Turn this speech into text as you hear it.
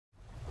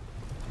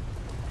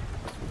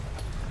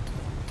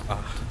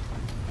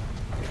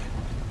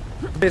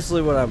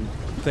Basically what I'm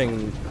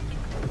thinking,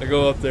 I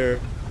go up there.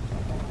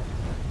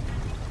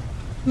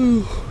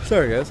 Whew,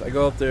 sorry guys, I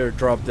go up there,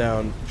 drop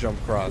down, jump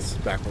across,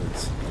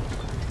 backwards.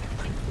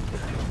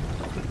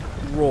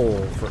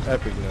 Roll for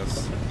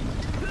epicness.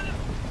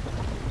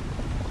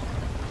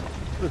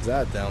 What's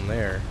that down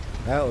there?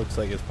 That looks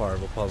like it's part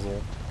of a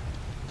puzzle.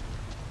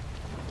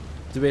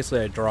 So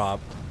basically I drop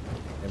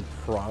and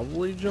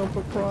probably jump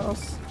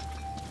across.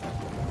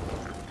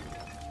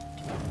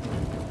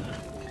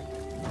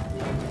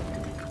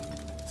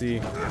 See,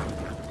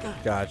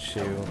 got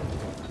you.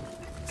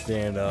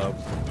 Stand up,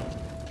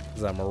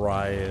 cause I'm a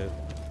riot.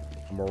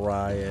 I'm a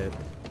riot.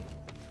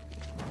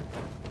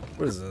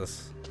 What is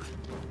this?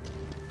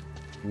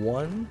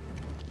 1?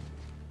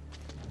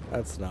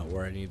 That's not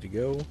where I need to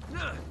go.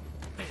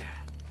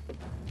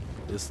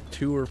 Is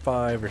 2 or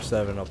 5 or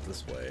 7 up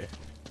this way?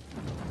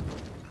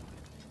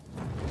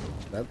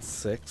 That's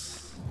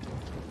 6.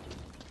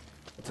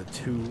 That's a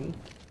 2.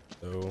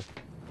 So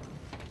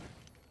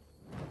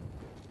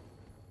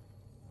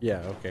yeah,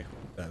 okay.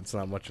 That's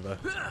not much of a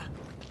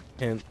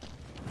hint.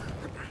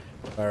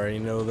 I already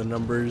know the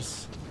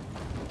numbers.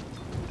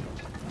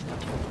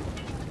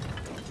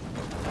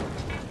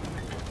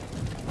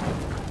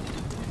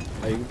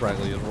 Oh, you can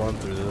probably just run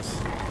through this.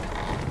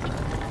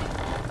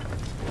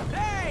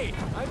 Hey!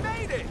 I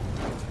made it!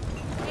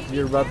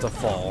 You're about to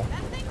fall.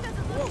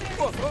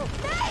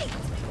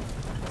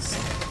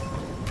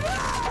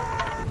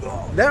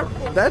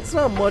 That's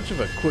not much of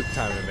a quick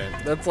time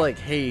event. That's like,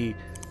 hey,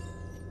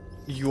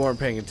 you weren't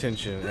paying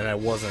attention, and I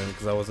wasn't,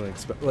 because I wasn't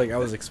I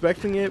was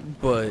expecting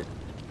it, but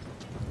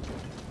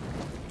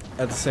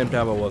at the same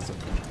time I wasn't.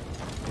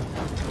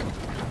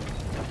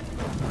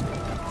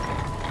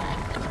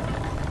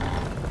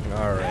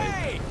 All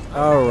right,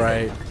 all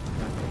right.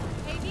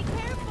 Hey, be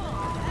careful!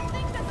 That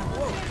thing doesn't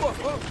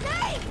look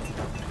safe!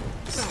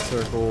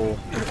 Circle.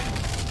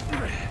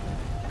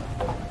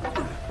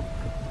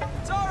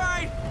 It's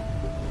alright!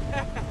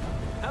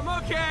 I'm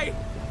okay!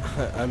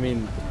 I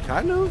mean,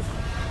 kind of.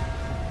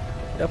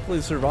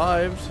 Definitely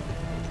survived.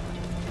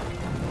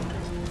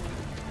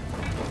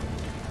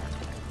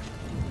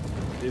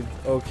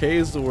 Okay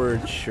is the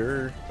word,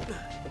 sure.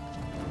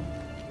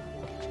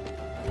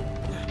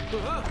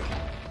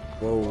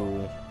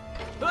 Whoa.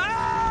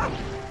 Ah!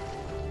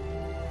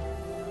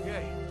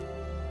 Okay.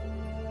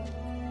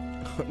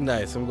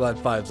 Nice, I'm glad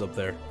 5's up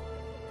there.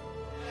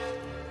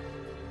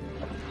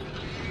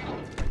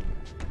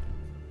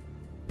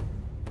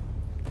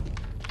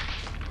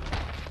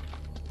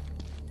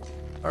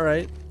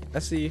 Alright, I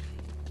see.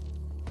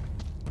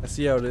 I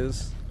see how it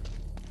is.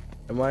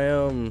 Am I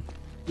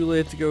too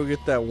late to go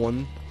get that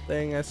one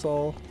thing I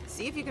saw?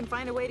 See if you can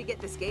find a way to get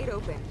this gate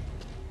open.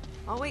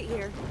 I'll wait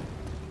here.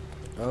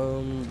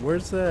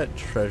 Where's that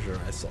treasure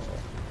I saw?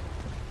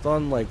 It's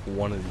on like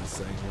one of these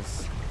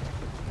things.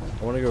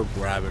 I want to go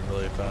grab it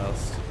really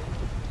fast.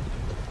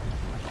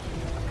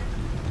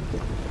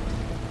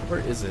 Where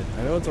is it?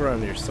 I know it's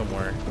around here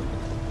somewhere.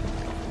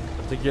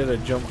 To get a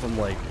jump from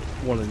like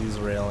one of these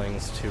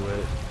railings to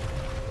it.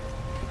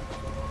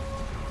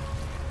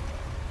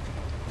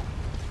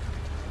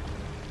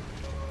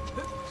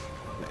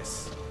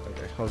 Nice.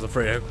 Okay, I was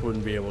afraid I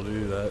wouldn't be able to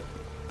do that.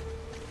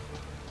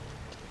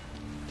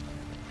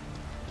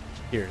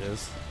 Here it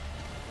is.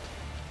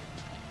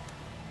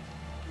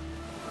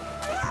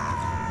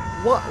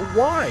 What?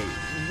 Why?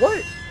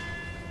 What?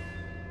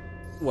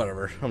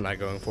 Whatever. I'm not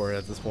going for it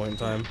at this point in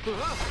time.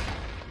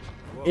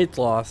 It's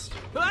lost.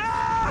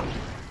 Ah!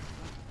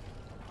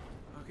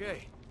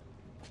 Okay.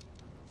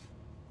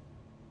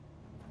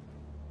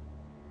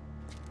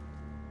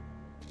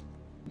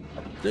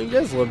 Don't you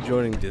guys love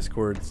joining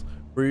Discords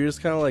where you're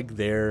just kind of like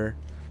there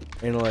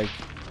and like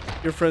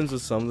you're friends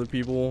with some of the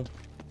people,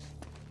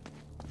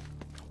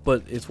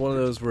 but it's one of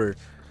those where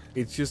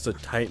it's just a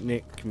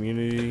tight-knit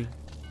community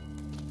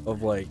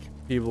of like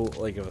people,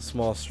 like of a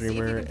small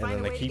streamer, and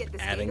then they keep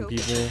adding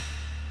people.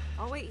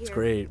 I'll wait here. It's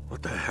great.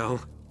 What the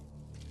hell?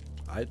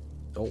 I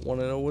don't want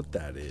to know what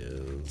that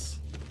is.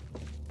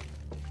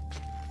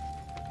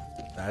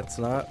 That's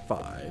not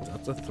 5,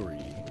 that's a 3.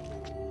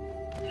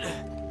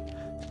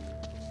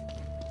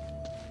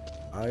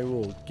 I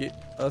will get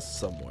us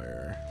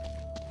somewhere.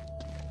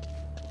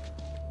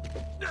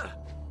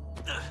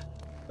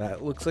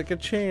 That looks like a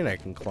chain I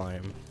can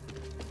climb.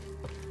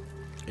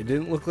 It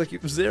didn't look like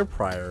it was there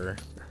prior.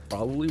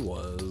 Probably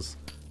was.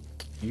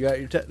 You got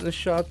your tetanus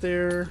shot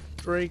there,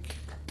 Drake?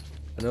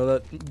 I know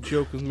that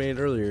joke was made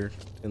earlier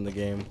in the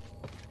game.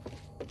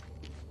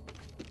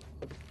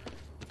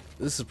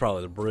 This is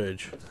probably the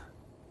bridge.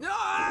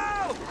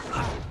 No!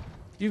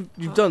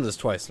 You've done this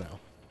twice now.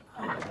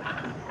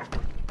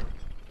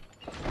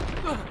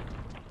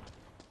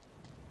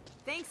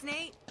 Thanks,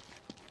 Nate.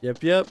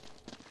 Yep.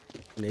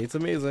 Nate's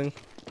amazing.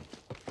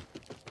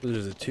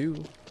 There's a 2.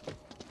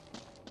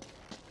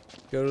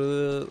 Go to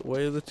the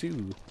way of the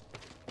 2.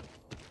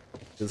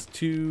 Because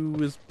 2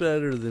 is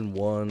better than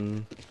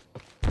 1.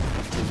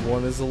 Because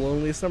 1 is the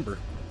loneliest number.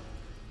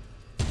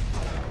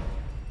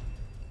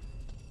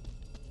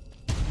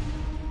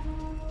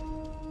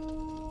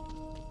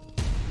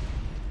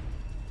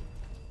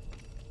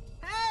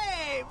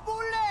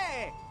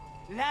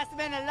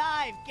 even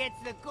alive gets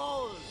the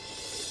gold.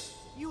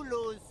 You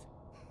lose.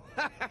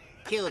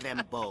 Kill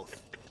them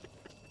both.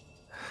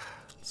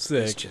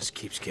 Sick. This just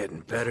keeps getting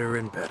better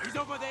and better. He's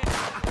over there.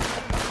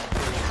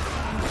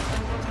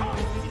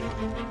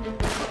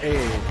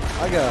 Hey,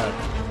 I got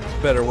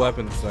better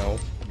weapons now.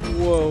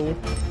 Whoa.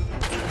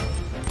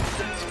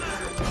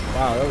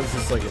 Wow, that was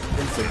just like an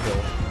instant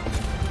kill.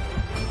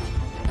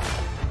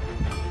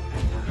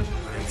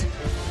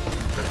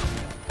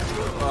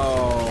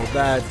 Oh,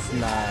 that's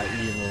not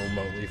even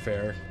remotely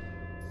fair.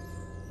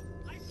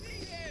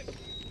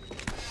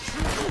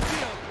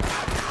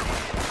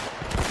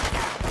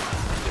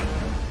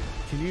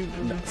 Can you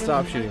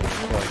stop shooting me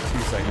for like 2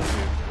 seconds,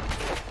 dude?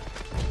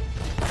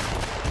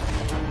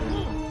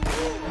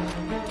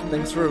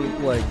 Thanks for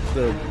like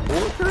the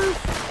bullet curve.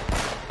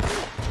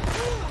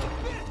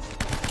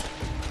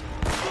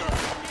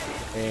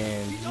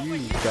 And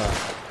you got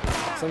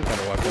some kind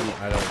of weapon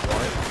I don't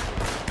want.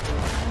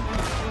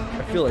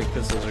 I feel like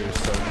pistols are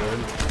just so good.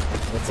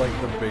 That's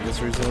like the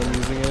biggest reason I'm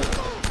using it.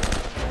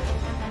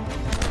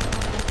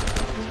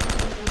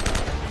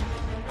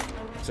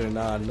 Is there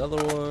not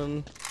another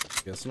one?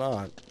 Guess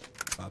not.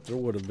 Thought there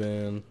would have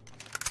been.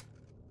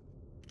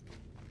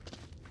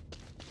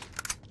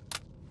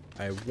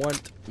 I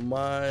want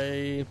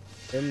my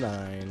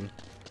M9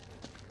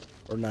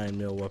 or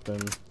 9mm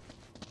weapon.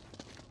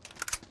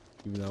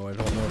 Even though I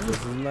don't know if this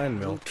is 9mm.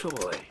 No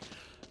toy.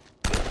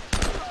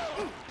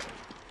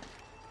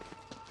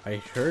 I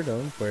heard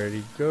him. Where'd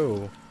he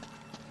go?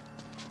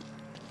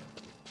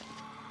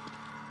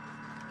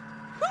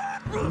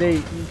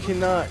 Nate, you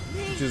cannot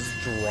just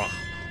drop.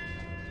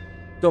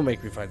 Don't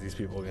make me fight these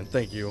people again.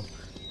 Thank you.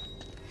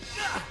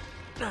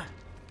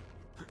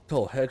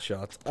 Total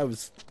headshots. I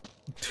was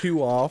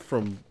 2 off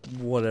from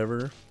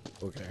whatever.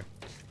 Okay.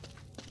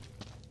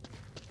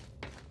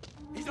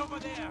 He's over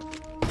there.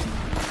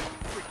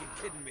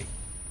 Freaking kidding me.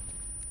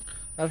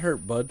 That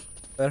hurt, bud.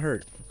 That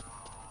hurt.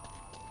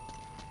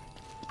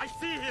 I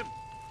see him.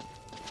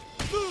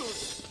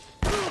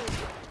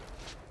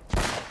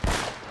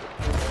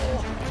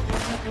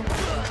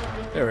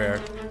 There we are.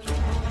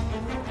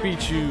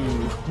 Beat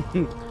you.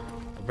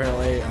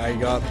 Apparently, I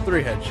got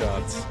 3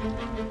 headshots.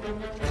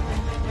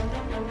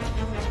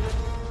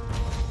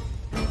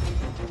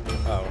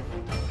 Oh.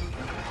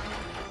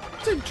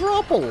 To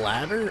drop a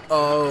ladder?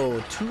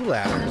 Oh, 2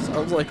 ladders. I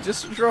was like,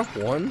 just drop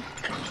 1?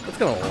 That's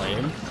kind of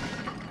lame.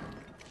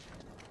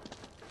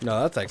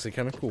 No, that's actually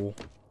kind of cool.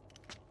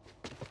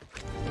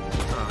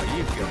 Oh,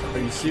 you got Are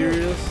you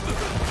serious?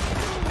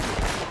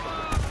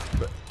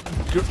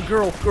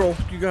 Girl,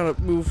 you gotta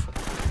move.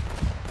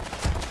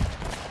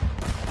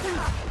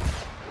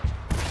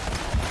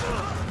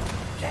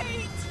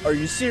 Are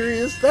you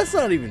serious? That's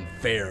not even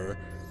fair.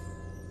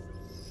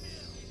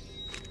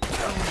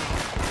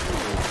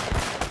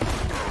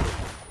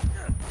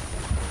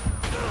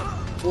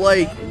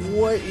 Like,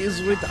 what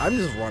is with... I'm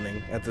just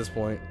running at this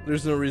point.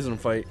 There's no reason to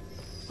fight.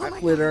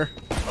 Later.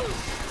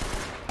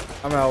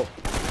 I'm out.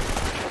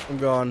 I'm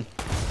gone.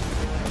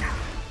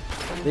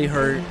 They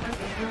hurt.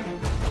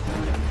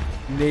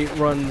 Nate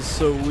runs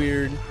so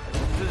weird.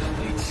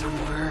 Need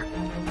somewhere.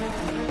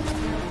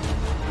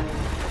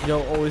 You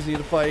don't always need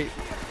to fight.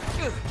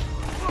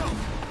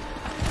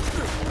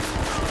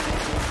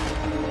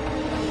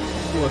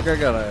 Look, I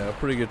got a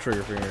pretty good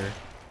trigger finger.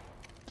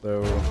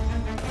 So...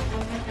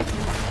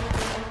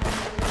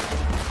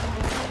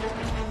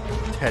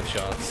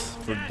 headshots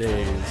for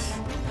days.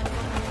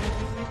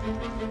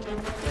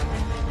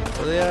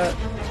 Where they at?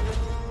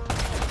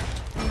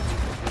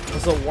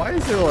 So why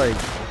is there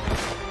like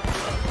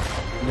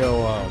no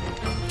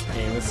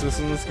aim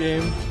assist in this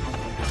game?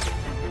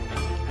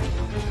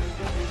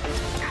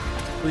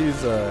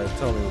 Please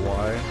tell me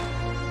why.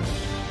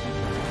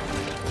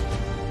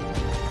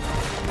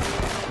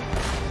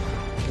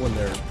 When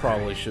there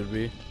probably should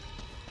be.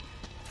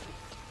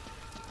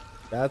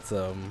 That's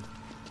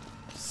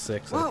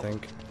 6, I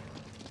think.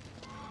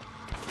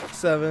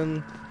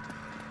 7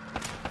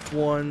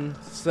 1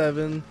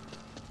 7.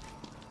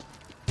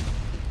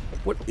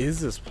 What is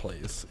this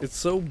place? It's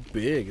so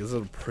big. Is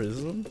it a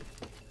prison?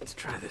 Let's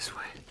try this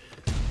way.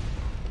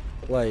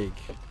 Like,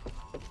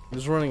 I'm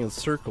just running in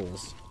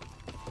circles.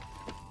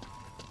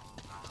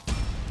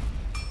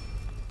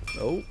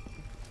 Oh,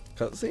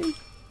 cutscene?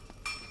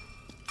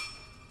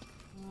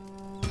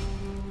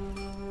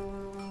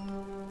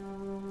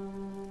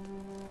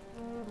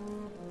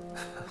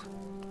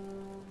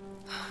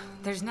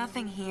 There's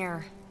nothing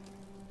here.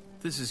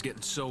 This is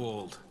getting so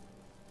old.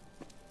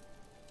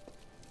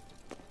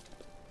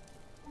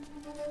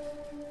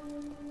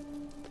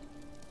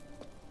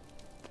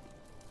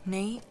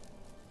 Nate?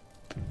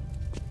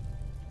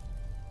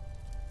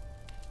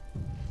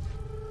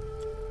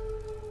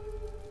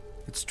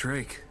 It's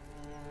Drake.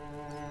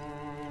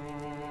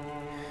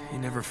 He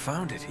never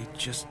found it. He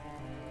just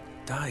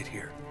died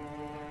here.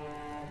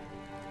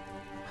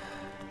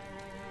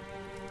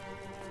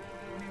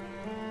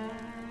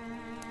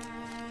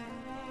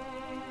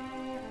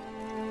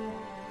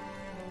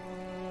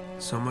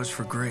 So much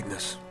for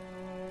greatness.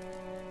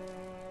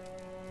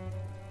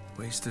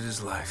 Wasted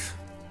his life.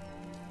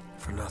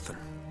 For nothing.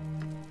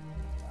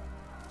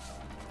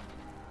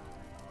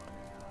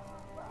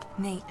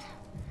 Nate,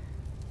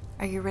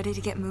 are you ready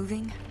to get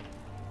moving?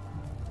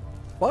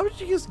 Why would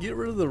you just get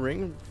rid of the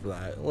ring for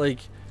that?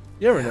 Like,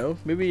 you never know.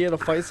 Maybe he had to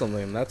fight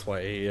something, and that's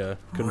why he More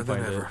couldn't than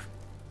find it. ever.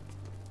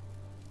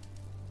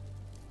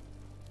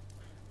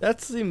 That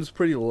seems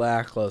pretty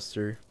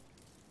lackluster.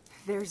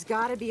 There's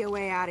gotta be a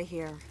way out of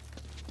here.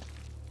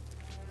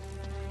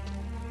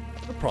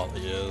 It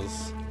probably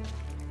is.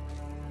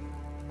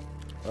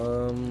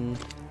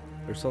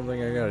 There's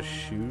something I gotta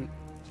shoot.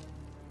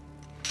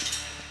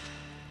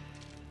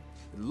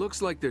 It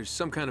looks like there's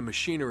some kind of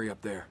machinery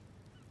up there.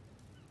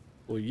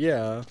 Well,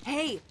 yeah.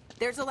 Hey,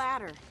 there's a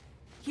ladder.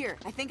 Here,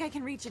 I think I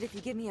can reach it if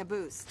you give me a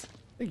boost.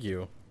 Thank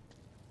you.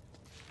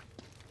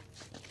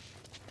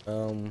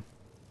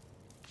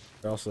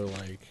 Also,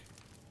 like,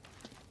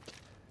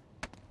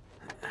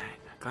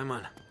 Climb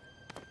on.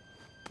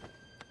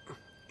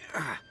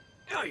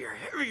 Oh, you're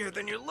heavier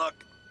than you look.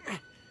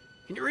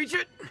 Can you reach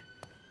it?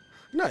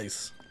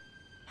 nice.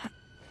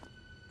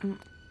 Did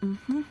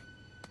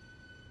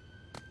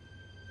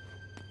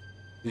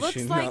Looks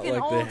she like not an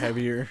like the old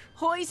heavier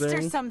Hoist or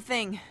thing?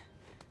 something.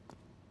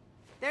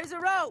 There's a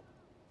rope.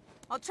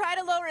 I'll try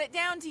to lower it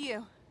down to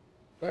you.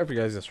 Sorry if you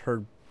guys just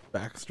heard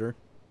Baxter.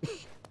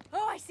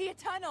 Oh, I see a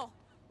tunnel.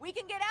 We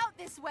can get out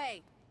this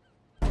way.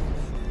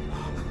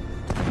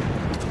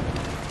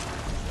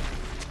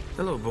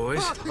 Hello,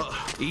 boys.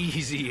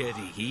 Easy,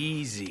 Eddie,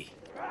 easy.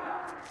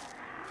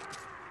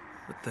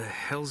 What the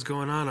hell's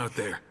going on out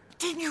there?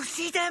 Didn't you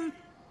see them?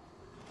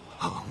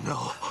 Oh,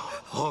 no.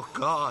 Oh,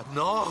 God,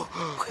 no.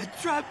 We're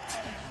trapped.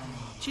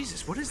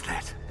 Jesus, what is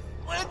that?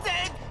 We're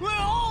dead. We're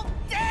all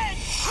dead.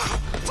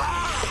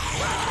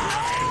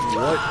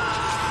 What?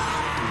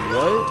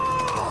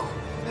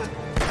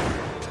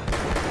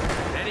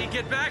 Eddie,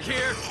 get back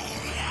here!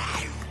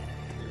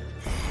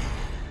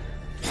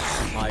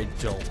 I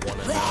don't want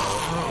to know.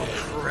 Oh,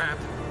 crap.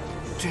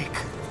 Jake,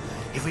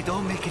 if we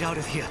don't make it out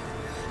of here,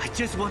 I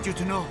just want you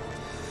to know,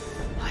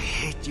 I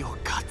hate your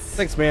guts.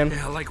 Thanks, man.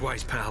 Yeah,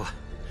 likewise, pal.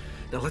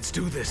 Now let's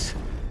do this.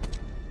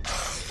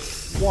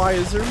 Why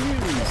is there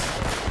news?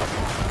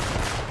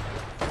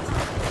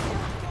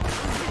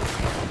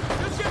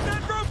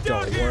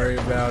 Don't worry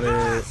about it.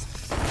 There's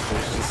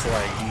just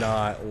like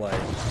not like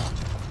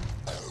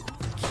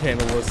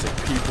cannibalistic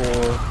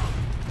people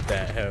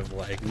that have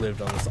like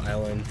lived on this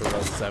island for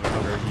about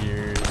 700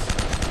 years.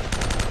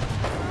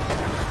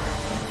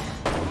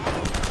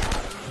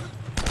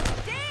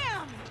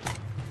 Damn!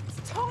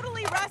 It's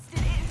totally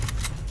rusted.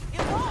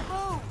 It won't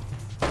move.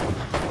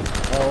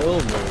 Oh,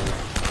 it'll move.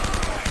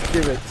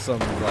 Give it some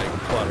like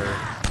butter.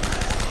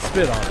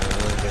 Spit on it a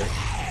little bit.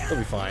 It'll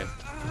be fine.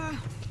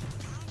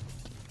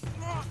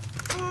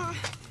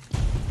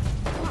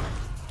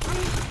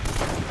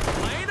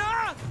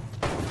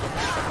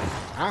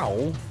 Ow.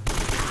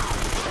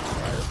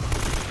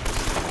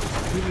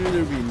 We knew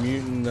there'd be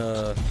mutant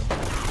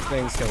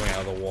things coming out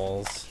of the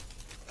walls.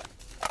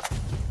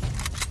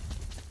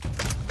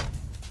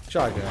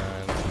 Shotgun.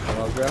 And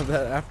I'll grab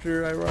that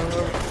after I run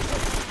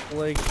over.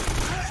 Like,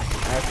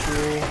 after.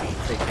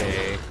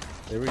 Okay.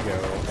 There we go.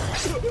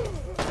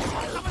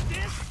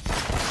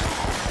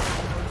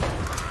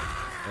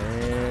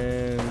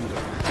 And.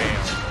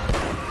 Bam.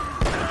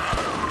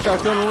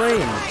 Shotgun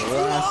range.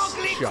 Last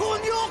shot.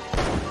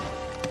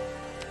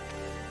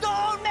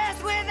 Don't mess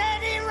with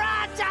Eddie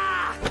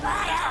Rata!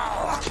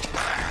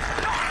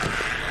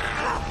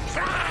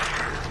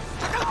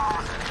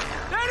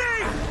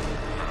 Eddie!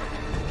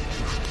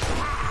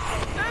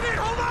 Eddie,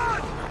 hold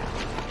on!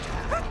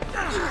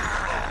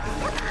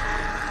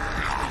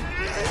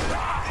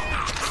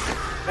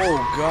 Oh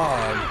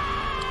god.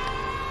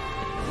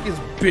 He's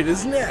bit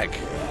his neck.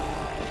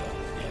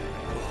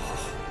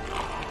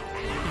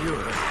 You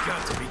have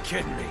got to be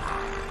kidding me.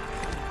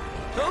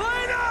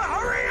 Elena,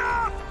 hurry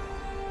up!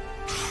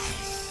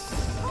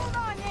 Hold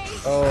on,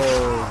 Nate.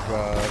 Oh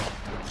god.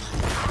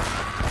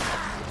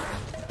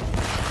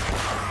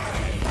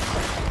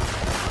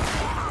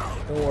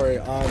 Don't worry,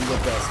 I'm the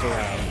best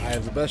around. I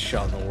have the best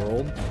shot in the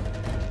world.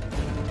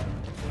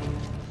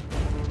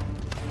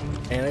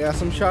 And I got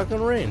some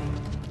shotgun rain.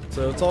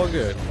 So it's all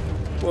good.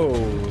 Whoa.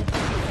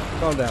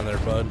 Calm down there,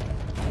 bud.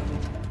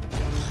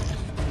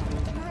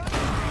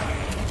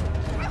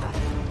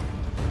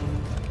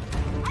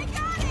 I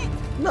got it.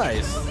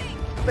 Nice. Moving.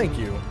 Thank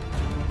you.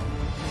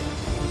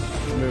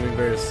 It's moving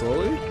very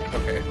slowly?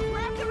 Okay.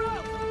 Grab the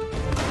rope.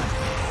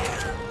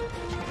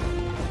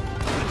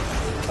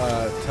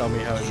 Tell me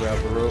how to grab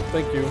the rope.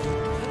 Thank you.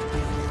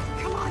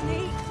 Come on,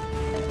 Nate.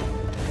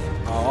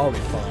 Oh, I'll be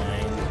fine.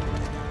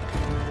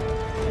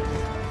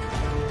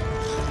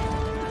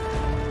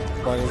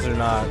 As long as they're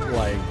not,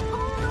 like,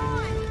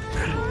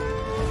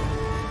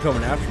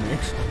 coming after me.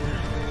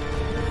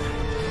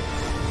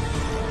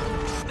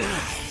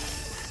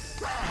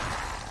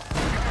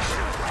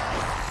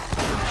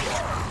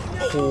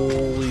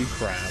 Holy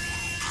crap.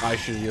 I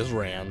should have just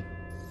ran.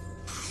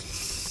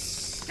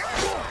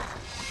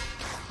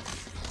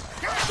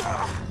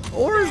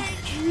 Or,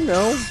 you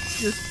know,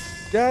 just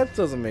That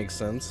doesn't make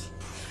sense.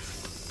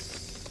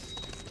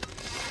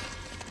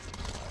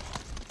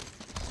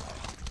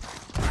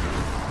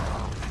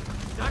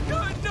 Not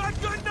good,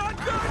 not good, not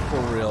good!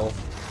 For real.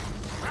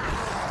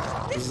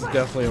 This is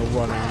definitely a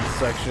running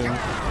section.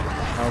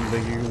 I don't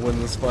think you can win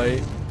this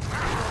fight.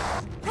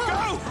 Go!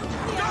 Go,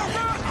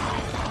 run!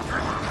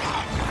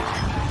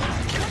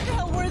 What the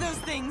hell were those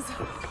things?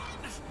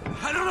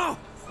 I don't know.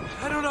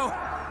 I don't know.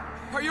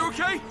 Are you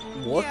okay?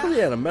 Luckily,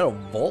 I had a metal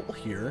vault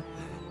here.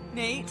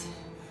 Nate?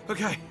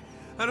 Okay.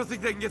 I don't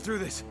think they can get through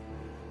this.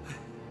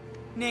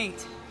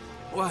 Nate,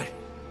 What?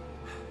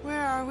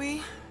 where are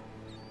we?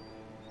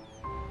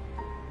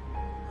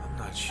 I'm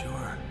not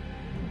sure.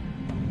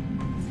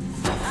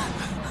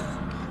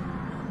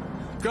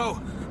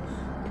 Go!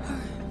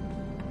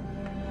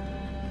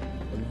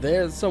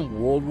 There's some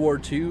World War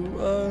II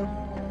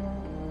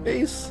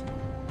base.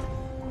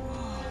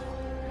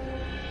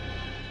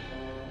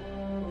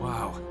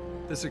 Wow.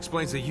 This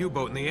explains the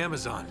U-boat in the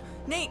Amazon.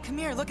 Nate, come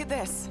here, look at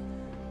this.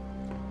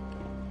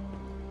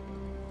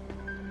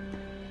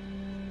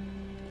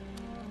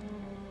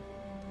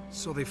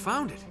 So they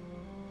found it.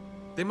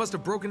 They must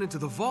have broken into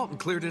the vault and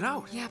cleared it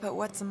out. Yeah, but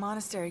what's a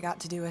monastery got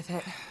to do with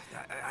it?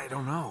 I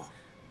don't know.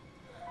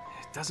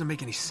 It doesn't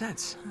make any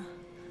sense.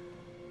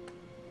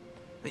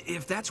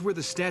 If that's where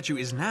the statue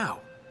is now...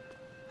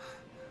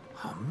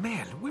 Oh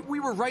man, we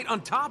were right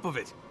on top of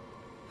it.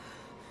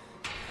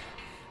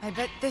 I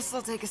bet this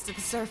will take us to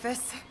the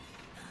surface.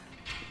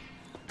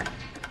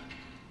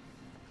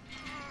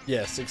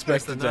 Yes, The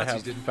expected to Nazis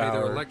have didn't pay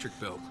their power. electric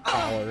bill.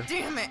 Power.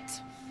 Damn it!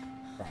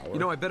 You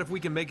know, I bet if we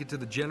can make it to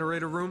the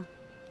generator room,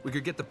 we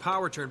could get the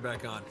power turned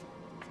back on.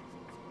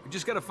 We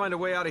just gotta find a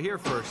way out of here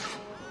first.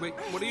 Wait,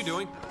 what are you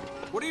doing?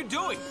 What are you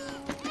doing?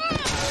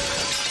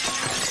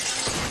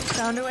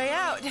 Found a way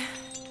out.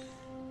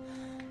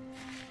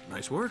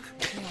 Nice work.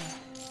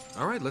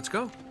 All right, let's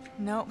go.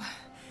 Nope.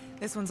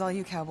 This one's all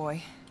you, cowboy.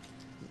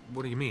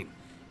 What do you mean?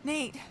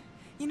 Nate,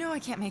 you know I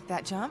can't make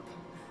that jump.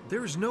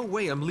 There is no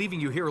way I'm leaving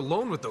you here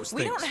alone with those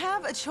We things. don't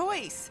have a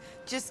choice.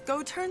 Just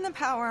go turn the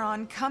power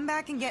on, come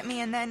back and get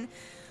me, and then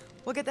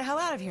we'll get the hell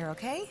out of here,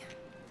 okay?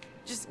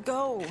 Just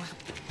go.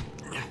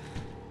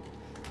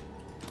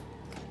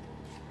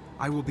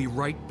 I will be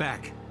right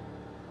back.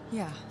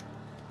 Yeah.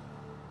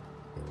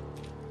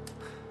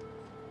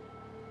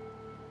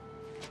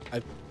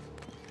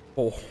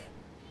 Oh,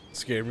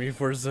 scared me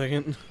for a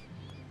second.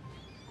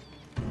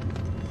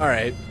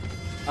 Alright.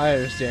 I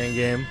understand,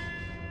 game.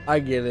 I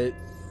get it.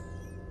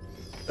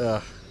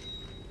 Ugh.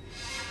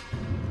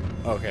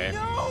 Okay.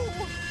 No!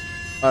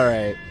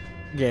 Alright.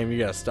 Game, you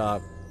gotta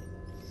stop.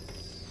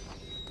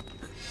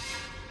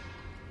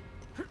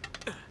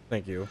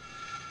 Thank you.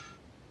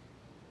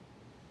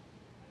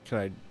 Can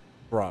I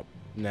drop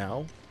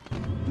now?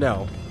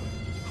 No.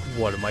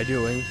 What am I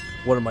doing?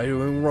 What am I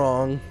doing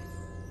wrong?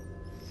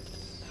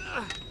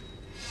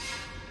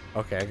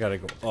 Okay, I gotta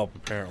go up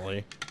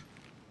apparently.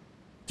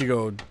 To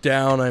go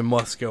down, I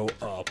must go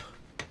up.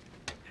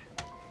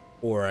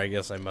 Or I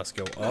guess I must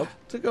go up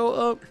to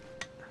go up.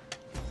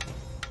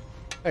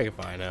 I can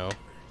find out.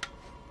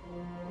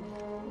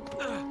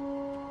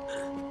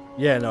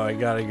 Yeah, no, I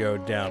gotta go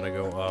down to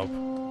go up.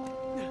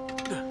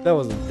 That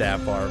wasn't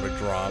that far of a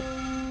drop.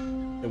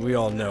 And we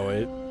all know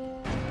it.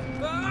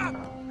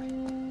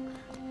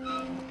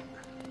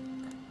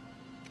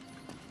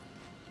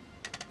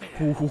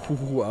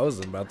 Ooh, I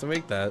wasn't about to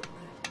make that.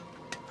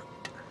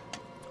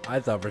 I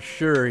thought for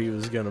sure he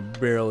was gonna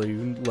barely,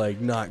 like,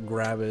 not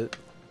grab it.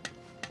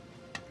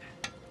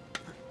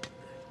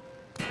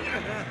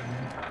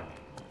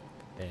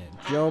 And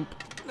jump.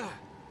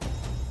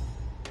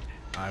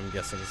 I'm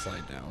guessing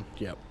slide down.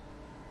 Yep.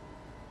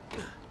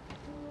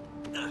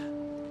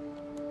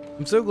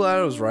 I'm so glad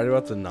I was right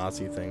about the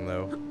Nazi thing,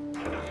 though.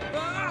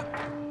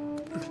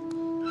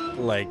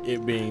 Like,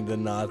 it being the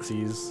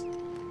Nazis.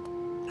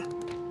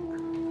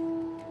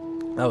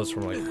 That was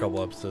from, like, a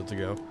couple episodes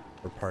ago.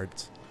 Or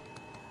parts.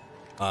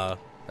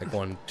 Like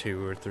 1,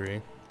 2, or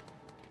 3.